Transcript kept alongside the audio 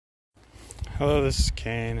Hello, this is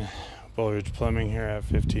Kane, Bull Ridge Plumbing here at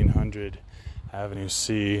 1500 Avenue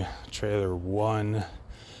C, Trailer 1,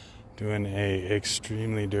 doing a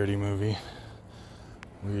extremely dirty movie.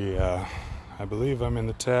 I believe I'm in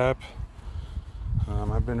the tap.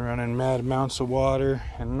 I've been running mad amounts of water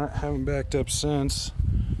and haven't backed up since.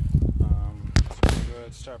 So I'm gonna go ahead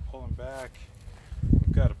and start pulling back.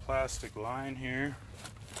 We've got a plastic line here.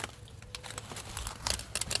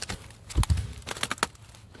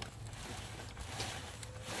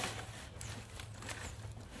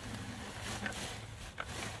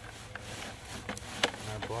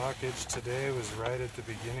 Blockage today was right at the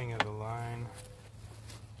beginning of the line.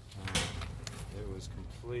 It was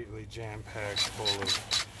completely jam-packed full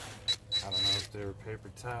of, I don't know if they were paper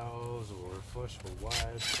towels or flushable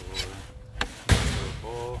wipes or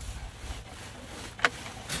both.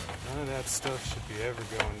 None of that stuff should be ever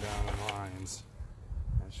going down the lines.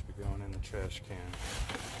 That should be going in the trash can.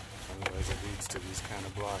 Otherwise it leads to these kind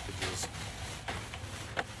of blockages,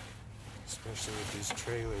 especially with these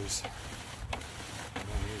trailers.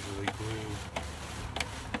 Usually glue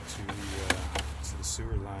to the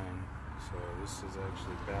sewer line, so this is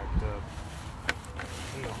actually backed up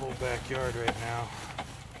in the whole backyard right now.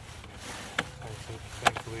 I think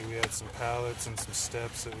thankfully we had some pallets and some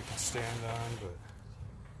steps that we could stand on, but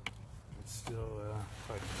it's still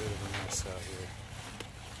quite a bit of a mess out here.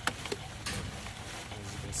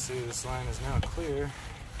 As you can see, this line is now clear.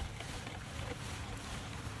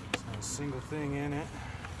 There's not a single thing in it.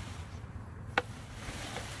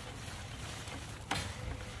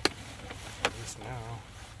 Now,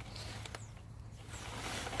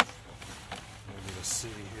 maybe we'll see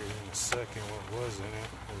here in a second what was in it,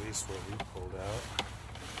 at least what we pulled out.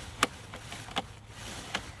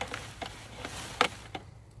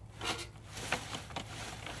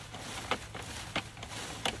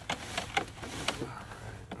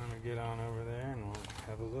 Alright, I'm going to get on over there and we'll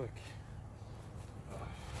have a look.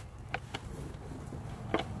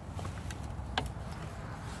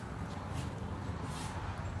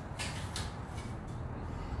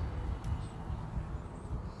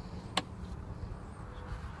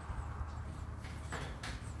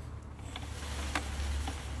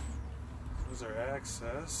 Our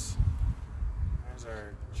access. There's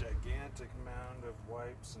our gigantic mound of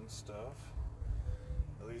wipes and stuff.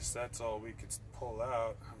 At least that's all we could pull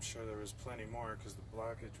out. I'm sure there was plenty more because the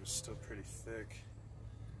blockage was still pretty thick.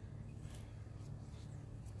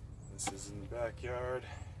 This is in the backyard.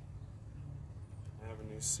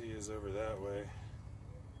 Avenue C is over that way.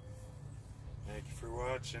 Thank you for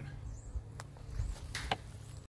watching.